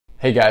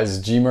Hey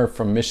guys, Gmer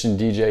from Mission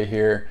DJ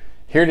here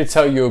to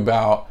tell you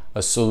about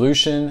a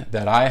solution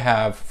that I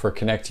have for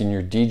connecting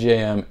your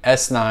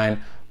DJM-S9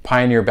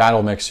 Pioneer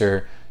Battle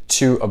Mixer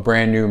to a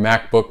brand new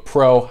MacBook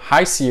Pro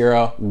High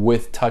Sierra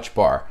with Touch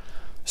Bar.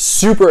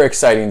 Super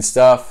exciting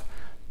stuff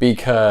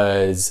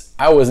because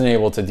I wasn't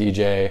able to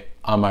DJ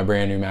on my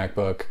brand new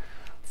MacBook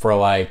for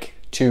like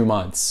 2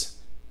 months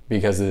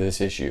because of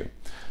this issue.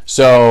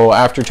 So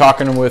after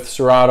talking with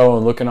Serato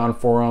and looking on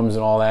forums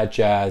and all that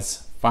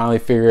jazz, finally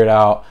figured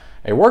out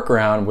a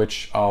workaround,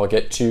 which I'll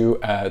get to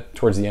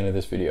towards the end of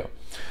this video.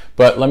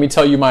 But let me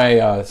tell you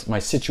my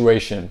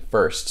situation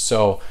first.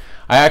 So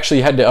I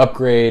actually had to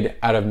upgrade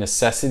out of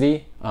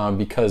necessity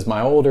because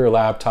my older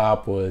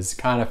laptop was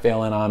kind of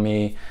failing on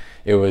me.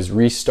 It was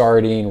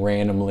restarting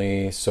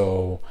randomly,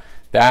 so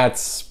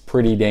that's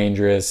pretty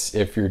dangerous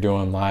if you're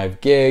doing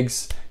live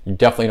gigs. You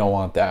definitely don't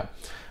want that.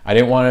 I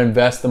didn't want to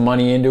invest the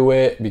money into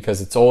it because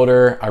it's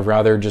older. I'd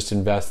rather just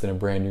invest in a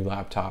brand new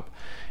laptop.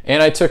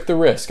 And I took the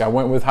risk. I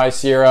went with High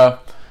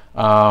Sierra.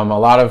 A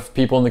lot of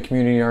people in the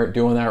community aren't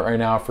doing that right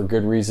now for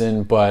good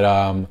reason, but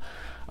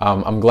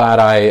I'm glad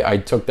I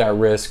took that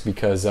risk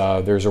because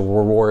there's a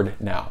reward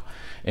now.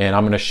 And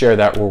I'm going to share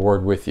that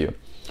reward with you.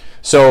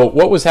 So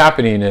what was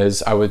happening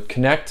is I would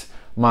connect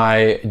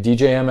my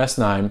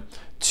DJM-S9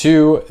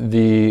 to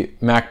the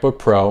MacBook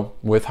Pro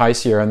with High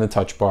Sierra and the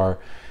Touch Bar,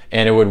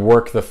 and it would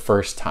work the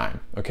first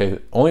time. Okay,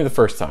 only the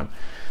first time.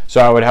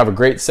 So I would have a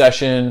great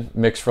session,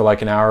 mix for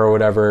like an hour or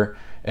whatever,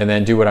 and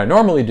then do what I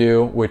normally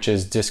do, which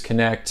is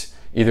disconnect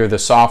either the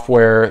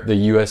software,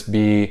 the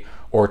USB,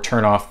 or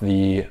turn off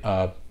the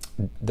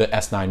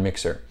S9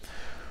 mixer.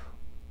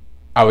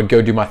 I would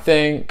go do my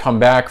thing, come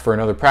back for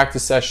another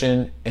practice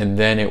session, and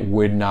then it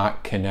would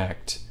not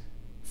connect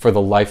for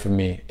the life of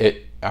me.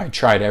 I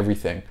tried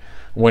everything.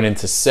 Went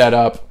into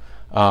setup,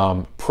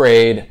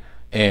 prayed,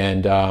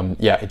 and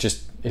yeah, it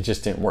just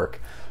didn't work.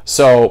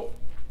 So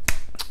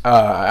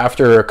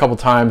after a couple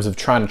times of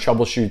trying to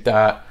troubleshoot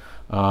that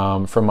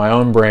from my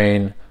own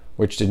brain,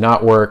 which did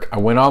not work, I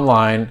went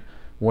online,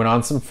 went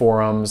on some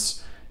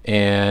forums,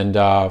 and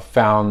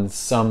found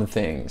some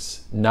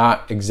things.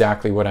 Not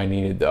exactly what I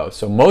needed though.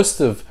 So most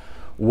of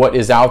what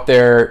is out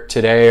there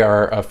today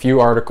are a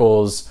few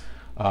articles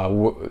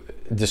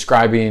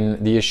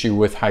describing the issue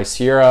with High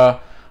Sierra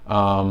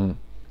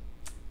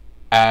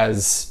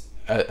as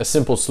a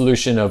simple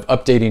solution of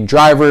updating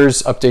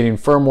drivers,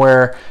 updating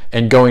firmware,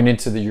 and going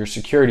into your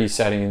security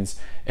settings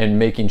and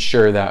making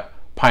sure that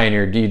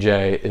Pioneer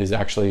DJ is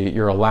actually,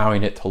 you're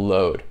allowing it to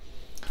load.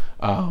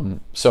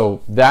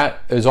 So that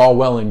is all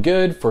well and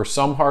good for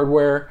some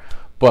hardware,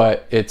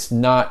 but it's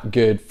not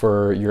good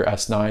for your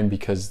S9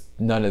 because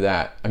none of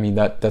that. I mean,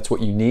 that's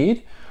what you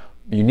need.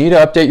 You need to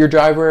update your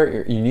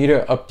driver, you need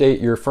to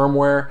update your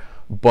firmware,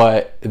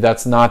 but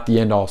that's not the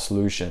end all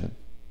solution.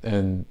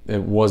 And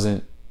it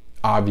wasn't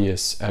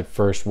obvious at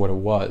first what it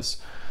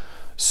was.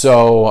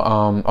 So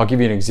I'll give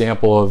you an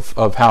example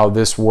of how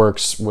this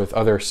works with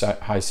other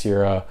High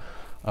Sierra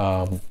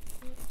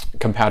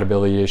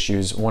compatibility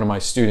issues. One of my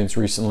students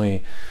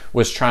recently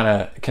was trying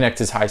to connect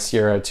his High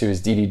Sierra to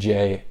his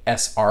DDJ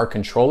SR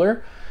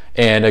controller,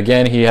 and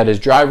again he had his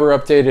driver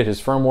updated,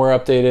 his firmware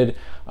updated,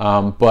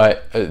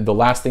 but the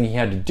last thing he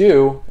had to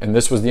do, and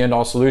this was the end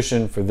all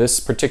solution for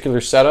this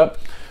particular setup,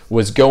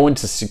 was go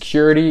into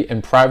security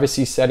and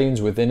privacy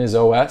settings within his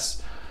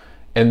OS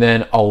and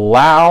then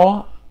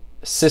allow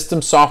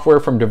system software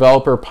from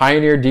developer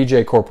Pioneer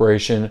DJ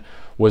Corporation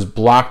was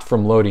blocked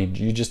from loading.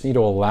 You just need to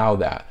allow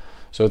that.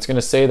 So it's going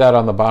to say that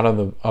on the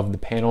bottom of the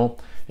panel,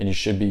 and you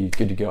should be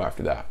good to go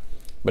after that.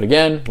 But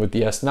again, with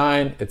the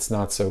S9, it's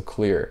not so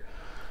clear.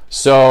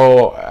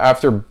 So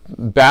after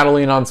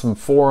battling on some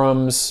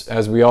forums,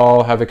 as we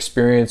all have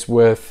experience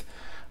with,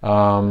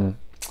 I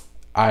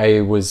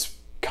was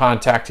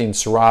contacting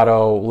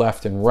Serato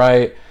left and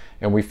right,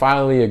 and we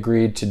finally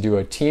agreed to do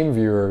a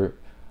TeamViewer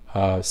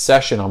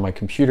session on my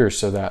computer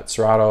so that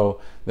Serato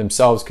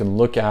themselves can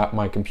look at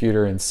my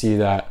computer and see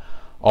that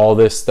all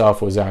this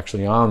stuff was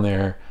actually on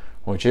there,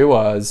 which it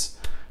was.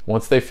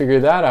 Once they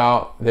figured that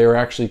out, they were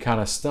actually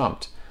kind of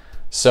stumped.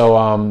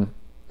 So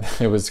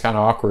it was kind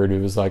of awkward.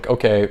 It was like,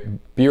 okay,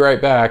 be right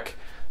back.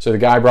 So the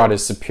guy brought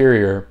his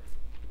superior,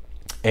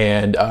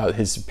 and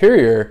his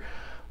superior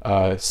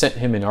sent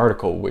him an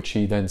article, which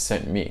he then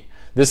sent me.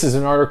 This is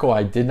an article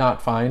I did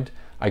not find.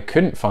 I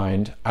couldn't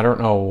find. I don't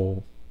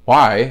know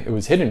why. It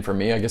was hidden from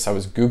me. I guess I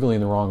was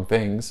Googling the wrong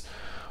things.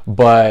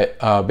 But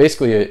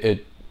basically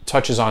it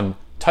touches on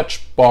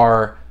Touch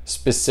Bar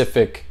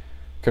specific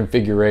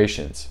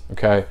configurations.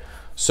 Okay,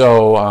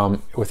 so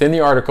within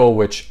the article,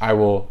 which I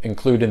will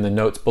include in the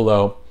notes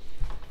below,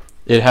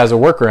 it has a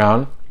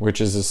workaround which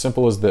is as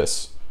simple as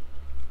this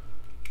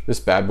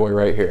bad boy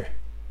right here.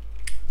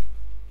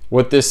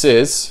 What this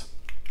is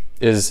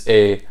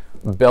a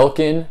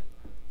Belkin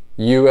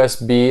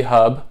USB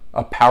hub,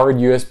 a powered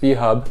USB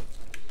hub.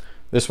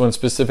 This one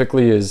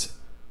specifically is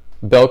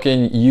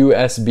Belkin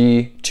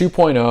USB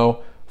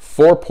 2.0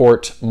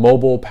 4-port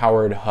mobile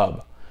powered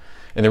hub.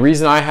 And the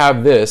reason I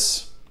have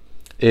this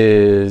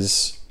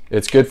is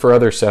it's good for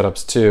other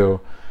setups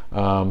too,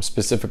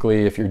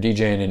 Specifically, if you're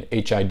DJing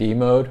in HID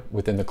mode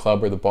within the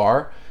club or the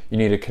bar, you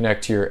need to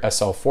connect to your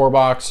SL4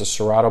 box, a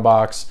Serato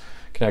box,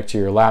 connect to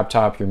your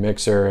laptop, your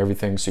mixer,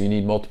 everything. So you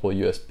need multiple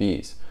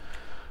USBs.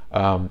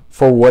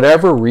 For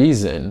whatever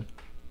reason,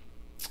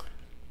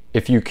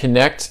 if you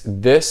connect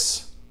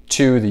this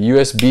to the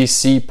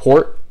USB-C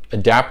port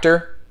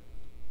adapter,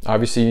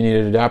 obviously you need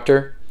an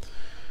adapter,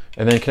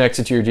 and then connect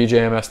it to your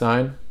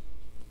DJM-S9,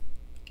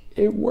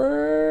 it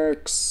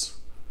works.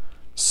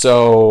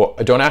 So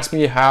don't ask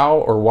me how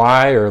or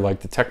why or like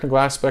the technical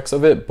aspects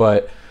of it,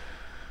 but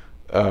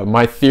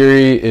my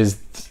theory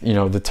is, you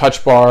know, the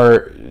touch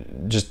bar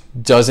just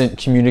doesn't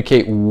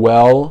communicate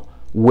well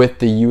with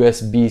the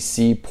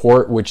USB-C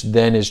port, which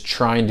then is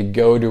trying to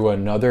go to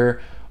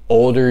another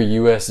older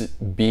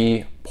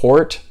USB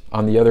port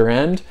on the other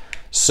end.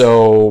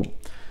 So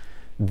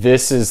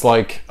this is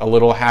like a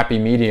little happy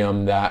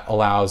medium that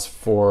allows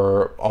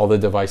for all the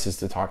devices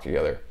to talk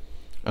together.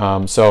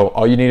 So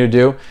all you need to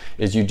do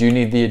is you do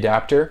need the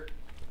adapter,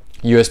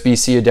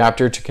 USB-C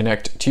adapter, to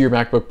connect to your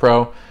MacBook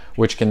Pro,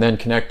 which can then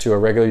connect to a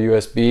regular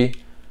USB,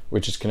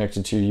 which is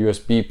connected to your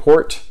USB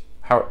port,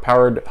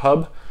 powered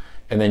hub,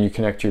 and then you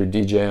connect your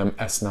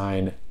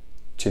DJM-S9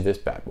 to this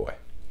bad boy.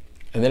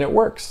 And then it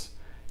works.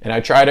 And I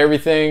tried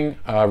everything,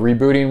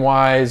 rebooting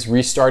wise,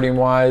 restarting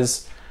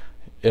wise,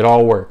 it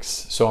all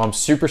works. So I'm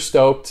super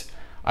stoked.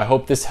 I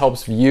hope this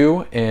helps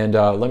you, and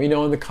let me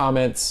know in the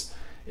comments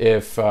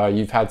if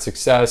you've had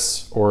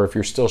success or if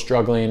you're still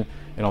struggling,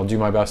 and I'll do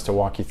my best to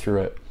walk you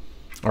through it.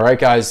 All right,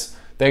 guys,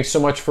 thanks so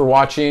much for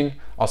watching.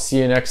 I'll see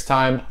you next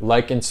time.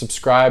 Like and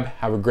subscribe.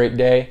 Have a great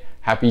day.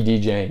 Happy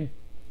DJing.